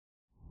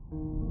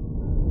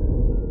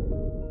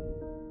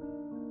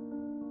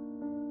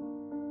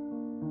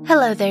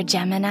Hello there,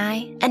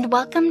 Gemini, and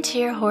welcome to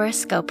your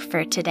horoscope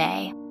for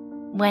today,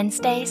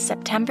 Wednesday,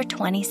 September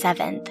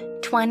 27th,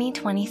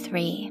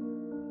 2023.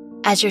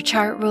 As your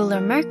chart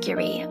ruler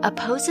Mercury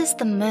opposes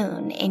the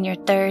moon in your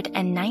 3rd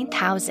and 9th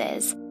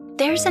houses,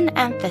 there's an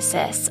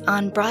emphasis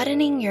on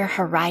broadening your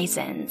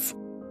horizons.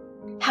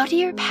 How do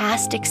your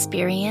past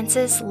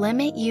experiences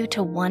limit you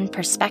to one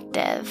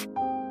perspective?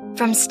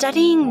 From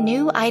studying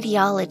new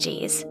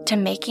ideologies to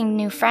making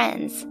new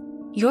friends,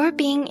 you're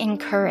being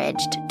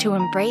encouraged to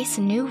embrace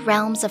new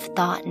realms of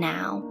thought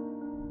now.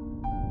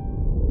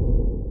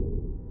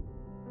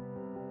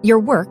 Your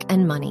work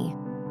and money.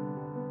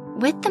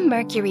 With the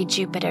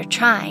Mercury-Jupiter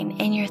trine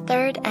in your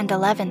 3rd and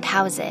 11th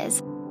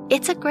houses,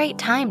 it's a great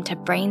time to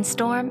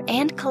brainstorm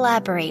and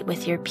collaborate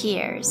with your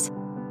peers.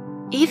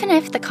 Even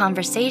if the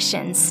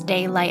conversations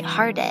stay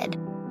lighthearted,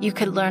 you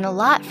could learn a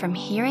lot from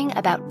hearing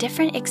about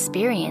different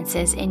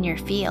experiences in your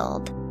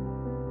field.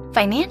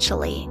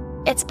 Financially,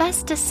 it's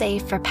best to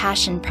save for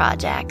passion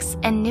projects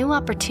and new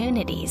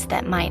opportunities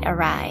that might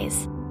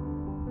arise.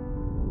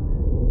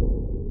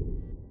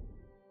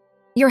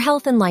 Your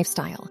health and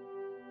lifestyle.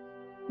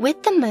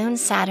 With the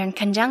Moon-Saturn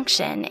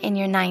conjunction in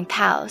your 9th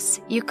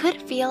house, you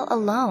could feel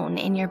alone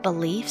in your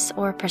beliefs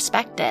or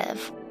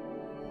perspective.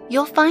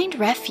 You'll find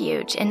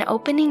refuge in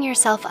opening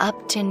yourself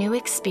up to new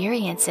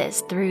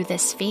experiences through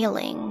this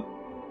feeling.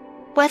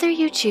 Whether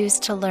you choose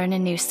to learn a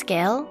new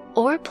skill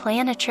or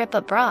plan a trip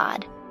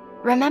abroad,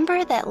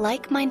 remember that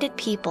like-minded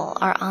people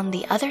are on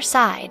the other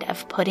side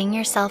of putting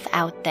yourself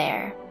out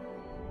there.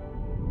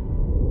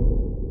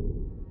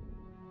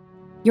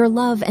 Your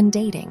love and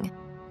dating.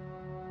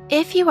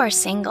 If you are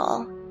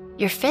single,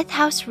 your 5th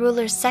house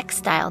ruler's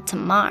sextile to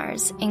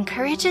Mars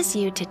encourages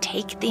you to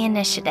take the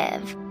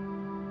initiative.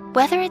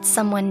 Whether it's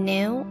someone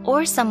new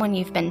or someone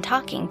you've been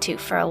talking to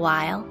for a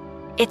while,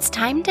 it's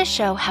time to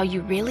show how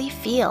you really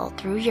feel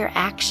through your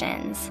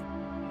actions.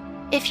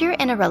 If you're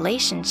in a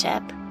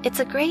relationship, it's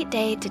a great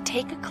day to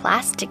take a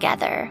class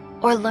together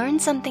or learn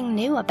something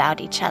new about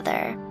each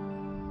other.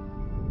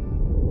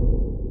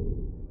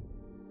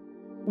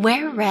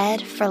 Wear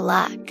red for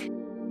luck.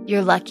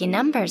 Your lucky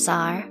numbers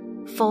are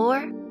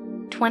 4,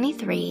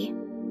 23,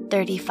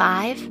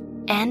 35,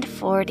 and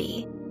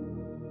 40.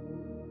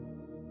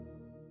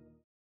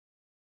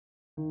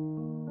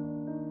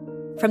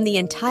 From the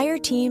entire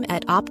team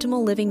at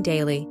Optimal Living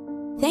Daily,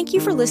 thank you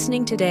for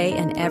listening today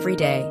and every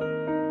day.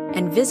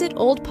 And visit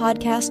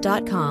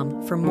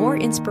oldpodcast.com for more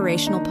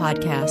inspirational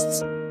podcasts.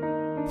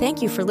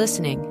 Thank you for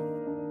listening.